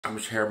I'm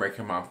just here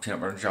making my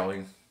peanut butter and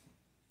jelly.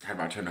 Had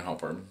my tuna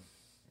helper.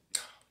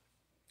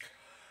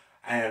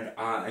 And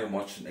I am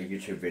watching a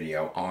YouTube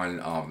video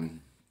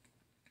on,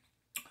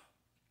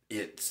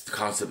 it's, the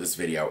concept of this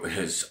video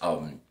is,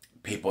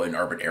 people in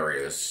urban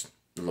areas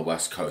on the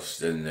West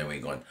Coast in New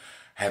England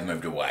have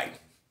moved away.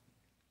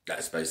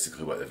 That's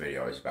basically what the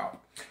video is about.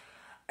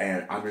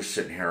 And I'm just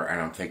sitting here and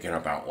I'm thinking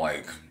about,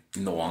 like,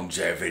 the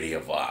longevity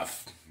of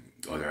life.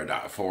 Whether I die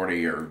at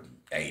 40 or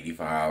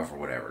 85 or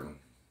whatever.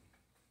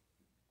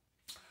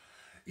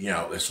 You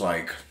know, it's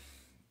like,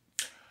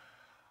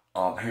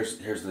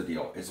 here's the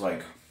deal. It's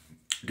like,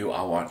 do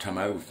I want to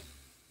move?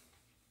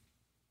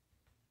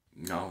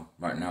 No,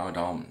 right now I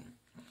don't.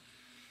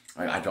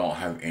 Like, I don't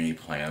have any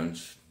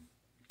plans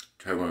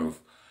to move.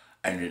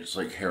 And it's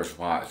like, here's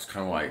why. It's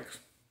kind of like,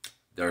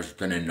 there's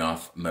been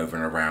enough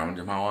moving around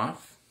in my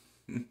life.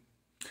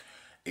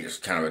 It's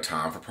kind of a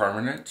time for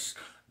permanence.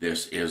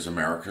 This is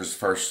America's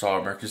first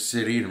America's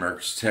city and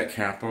America's tech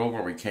capital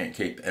where we can't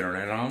keep the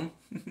internet on.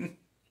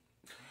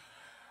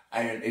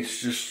 And it's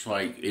just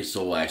like, it's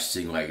the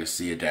lasting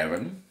legacy of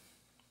Devin.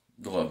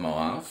 The love of my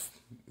life.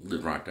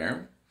 Live right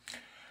there.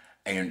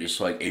 And it's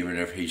like, even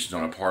if he's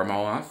not a part of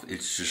my life,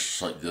 it's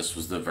just like, this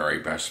was the very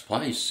best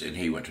place. And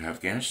he went to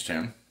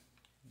Afghanistan.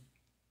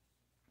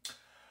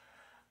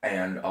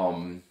 And,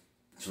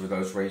 so for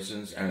those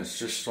reasons, and it's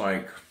just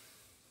like,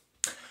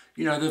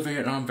 you know, the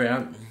Vietnam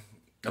vet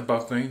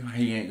above me,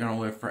 he ain't gonna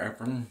live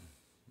forever.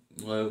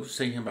 Low,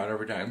 thinking about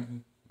every day.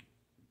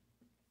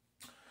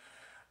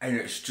 And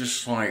it's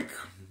just like,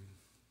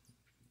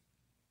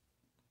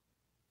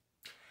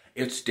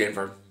 it's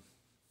Denver.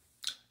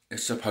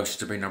 It's supposed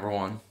to be number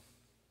one.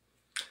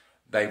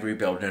 They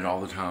rebuild it all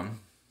the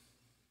time.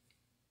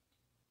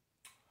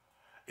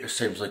 It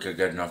seems like a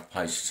good enough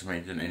place to me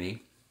than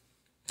any.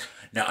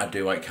 Now, I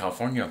do like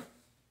California.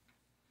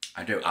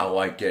 I do. I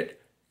liked it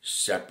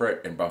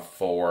separate and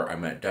before I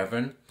met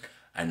Devin.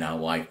 And I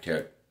liked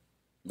it.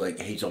 Like,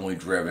 he's only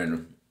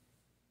driven.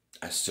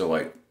 I still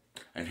like.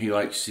 And he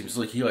likes, seems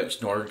like he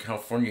likes Northern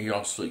California. He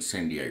also likes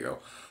San Diego.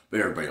 But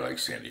everybody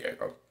likes San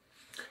Diego.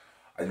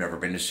 I've never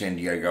been to San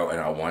Diego and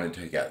I wanted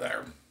to get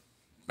there.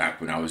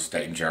 Back when I was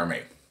dating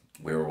Jeremy.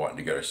 We were wanting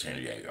to go to San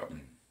Diego.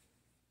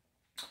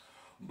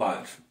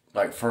 But,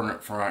 like, for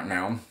right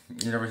now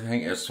and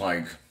everything, it's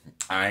like,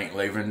 I ain't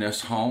leaving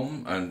this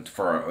home, and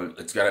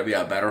it's got to be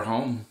a better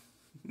home.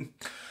 And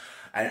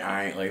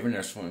I ain't leaving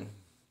this one.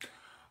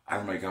 I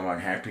don't think I'm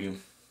unhappy.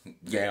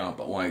 Yeah,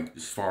 but, like,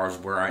 as far as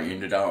where I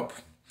ended up,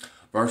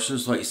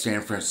 versus, like,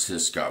 San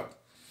Francisco.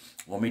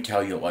 Let me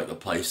tell you, like, the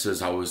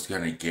places I was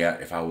going to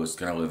get if I was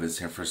going to live in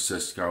San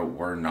Francisco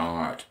were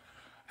not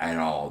at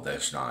all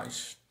this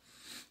nice.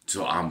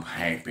 So I'm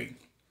happy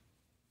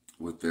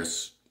with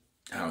this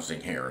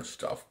housing here and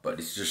stuff. But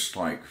it's just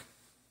like...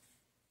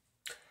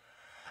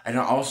 And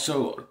I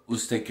also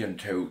was thinking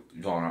too,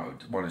 Donna,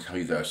 I want to tell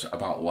you this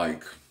about,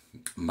 like,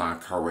 my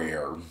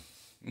career.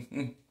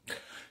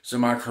 So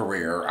my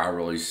career, I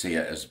really see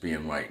it as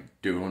being, like,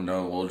 doing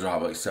a little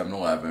job like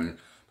 7-Eleven,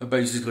 but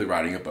basically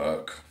writing a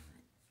book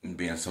and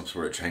being some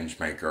sort of change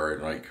maker.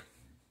 And, like,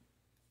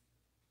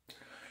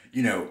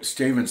 you know,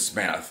 Stephen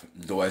Smith,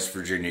 the West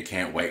Virginia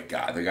can't wait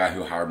guy, the guy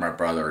who hired my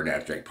brother in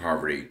abject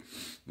poverty,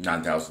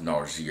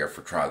 $9,000 a year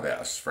for Try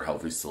This, for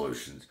Healthy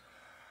Solutions.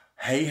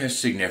 He has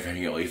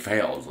significantly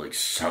failed, like,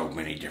 so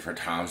many different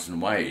times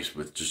and ways,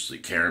 with just,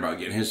 like, caring about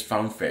getting his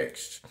phone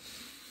fixed.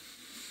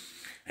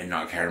 And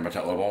not caring about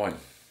that little boy.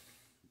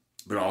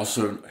 But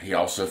also, he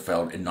also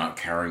failed in not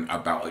caring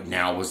about, like,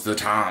 now was the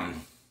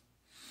time.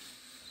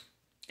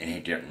 And he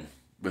didn't,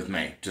 with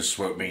me, to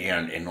swoop me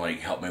in and, like,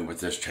 help me with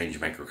this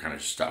change maker kind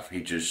of stuff.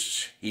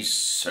 He's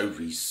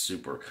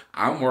super.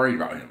 I'm worried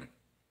about him.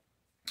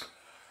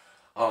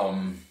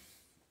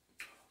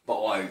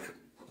 But, like,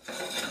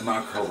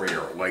 my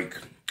career, like,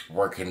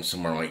 working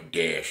somewhere like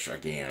Dish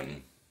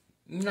again,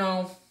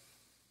 no.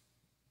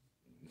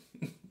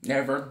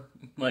 Never.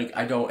 Like,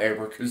 I don't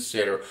ever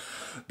consider,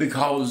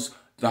 because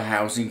the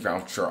housing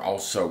voucher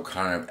also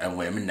kind of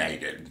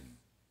eliminated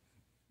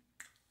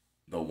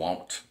the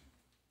want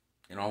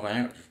and all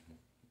that.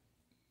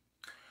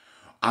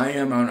 I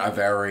am on a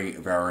very,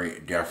 very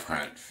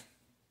different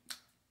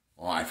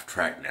life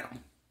track now.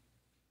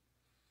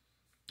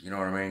 You know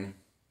what I mean?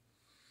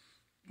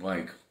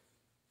 Like,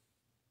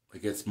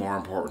 it's more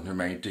important to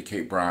me to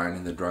keep Brian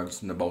and the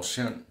drugs and the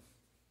bullshit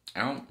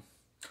out.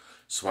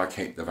 So I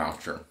keep the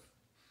voucher.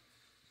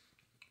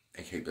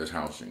 I keep this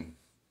housing.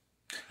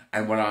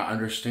 And what I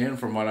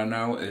understand from what I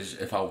know is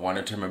if I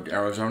wanted to move to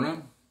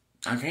Arizona,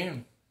 I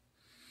can.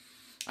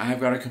 I have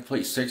got to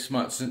complete 6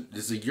 months.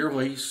 This is a year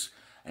lease.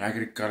 And I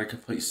got to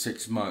complete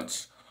 6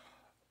 months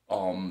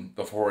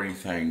before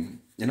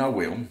anything. And I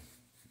will.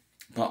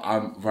 But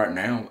right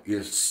now,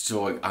 it's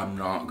still like, I'm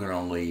not going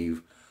to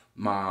leave.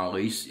 My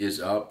lease is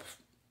up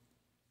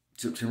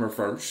September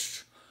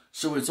 1st.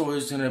 So it's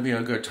always going to be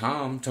a good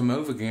time to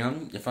move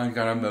again if I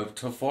got to move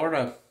to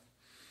Florida.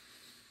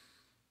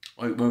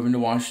 Like moving to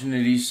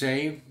Washington,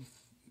 D.C.,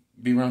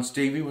 be around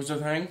Stevie was a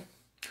thing.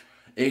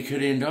 It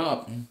could end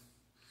up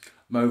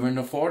move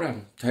into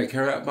Florida, take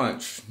care of that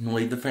bunch,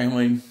 lead the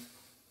family.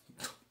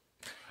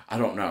 I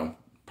don't know,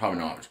 probably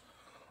not.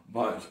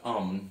 But,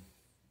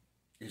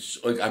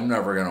 it's like, I'm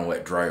never going to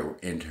let Dre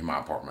into my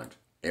apartment,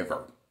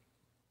 ever.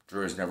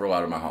 Drew is never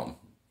allowed in my home,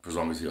 for as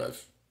long as he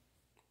lives.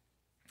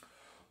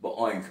 But,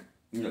 like,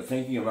 you know,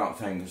 thinking about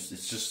things,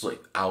 it's just like,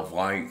 I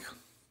like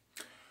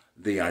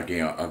the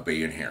idea of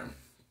being here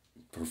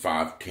for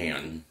 5,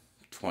 10,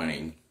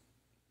 20,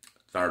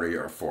 30,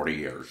 or 40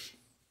 years.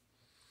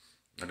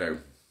 I do.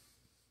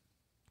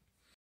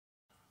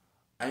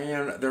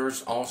 And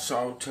there's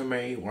also, to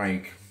me,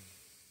 like,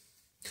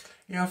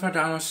 you know, if I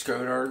die on a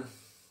scooter,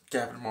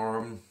 Gavin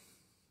tomorrow,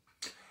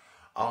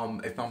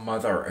 if my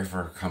mother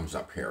ever comes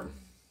up here,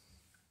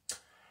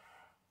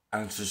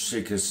 and so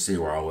she can see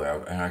where I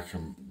live,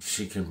 and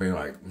she can be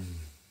like,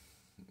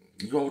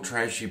 you old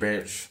trashy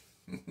bitch.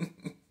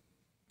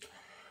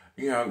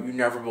 You know, you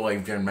never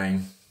believed in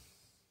me.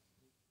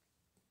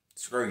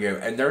 Screw you.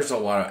 And there's a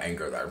lot of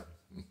anger there.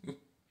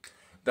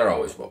 There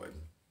always will be.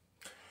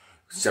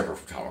 Separate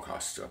from Tom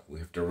Acosta. We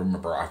have to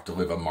remember I have to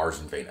live on Mars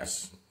and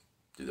Venus.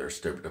 Do their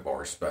stupid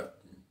divorce.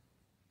 But,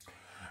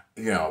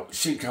 you know,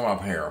 she'd come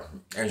up here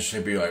and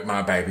she'd be like,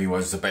 my baby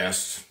was the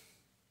best.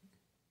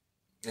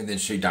 And then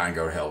she'd die and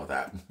go to hell with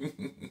that.